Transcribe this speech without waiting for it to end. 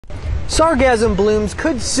Sargassum blooms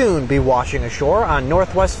could soon be washing ashore on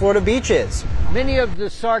Northwest Florida beaches. Many of the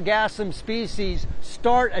sargassum species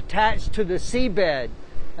start attached to the seabed,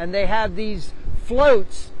 and they have these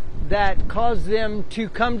floats that cause them to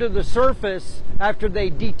come to the surface after they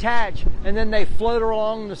detach, and then they float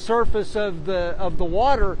along the surface of the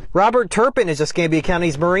water. Robert Turpin is Escambia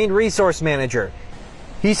County's Marine Resource Manager.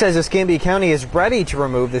 He says Escambia County is ready to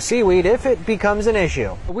remove the seaweed if it becomes an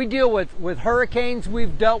issue. We deal with hurricanes.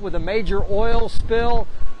 We've dealt with a major oil spill.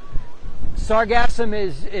 Sargassum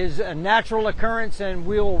is a natural occurrence, and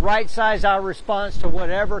we'll right-size our response to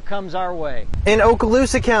whatever comes our way. In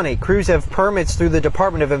Okaloosa County, crews have permits through the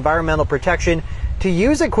Department of Environmental Protection to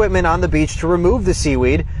use equipment on the beach to remove the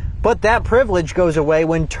seaweed, but that privilege goes away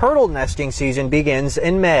when turtle nesting season begins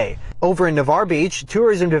in May. Over in Navarre Beach,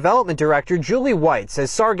 Tourism Development Director Julie White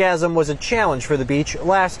says sargassum was a challenge for the beach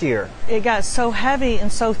last year. It got so heavy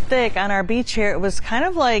and so thick on our beach here, it was kind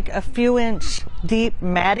of like a few inch deep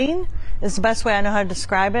matting is the best way I know how to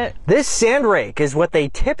describe it. This sand rake is what they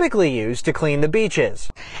typically use to clean the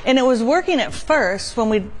beaches. And it was working at first when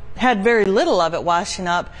we had very little of it washing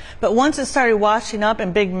up, but once it started washing up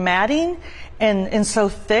in big matting and so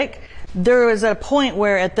thick, there was a point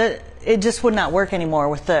where it just would not work anymore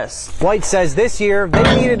with this. White says this year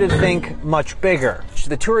they needed to think much bigger.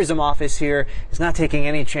 The tourism office here is not taking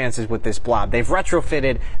any chances with this blob. They've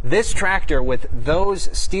retrofitted this tractor with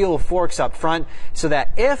those steel forks up front so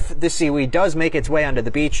that if the seaweed does make its way onto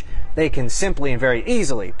the beach, they can simply and very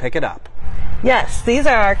easily pick it up. Yes, these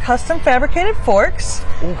are our custom fabricated forks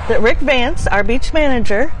that Rick Vance, our beach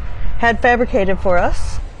manager, had fabricated for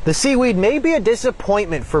us. The seaweed may be a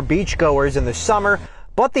disappointment for beachgoers in the summer,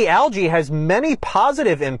 but the algae has many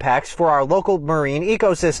positive impacts for our local marine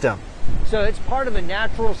ecosystem. So it's part of a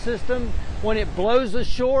natural system. When it blows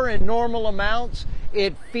ashore in normal amounts,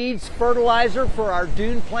 it feeds fertilizer for our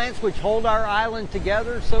dune plants, which hold our island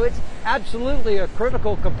together. So it's absolutely a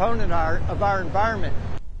critical component of our environment.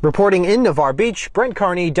 Reporting in Navarre Beach, Brent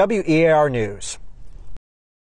Carney, WEAR News.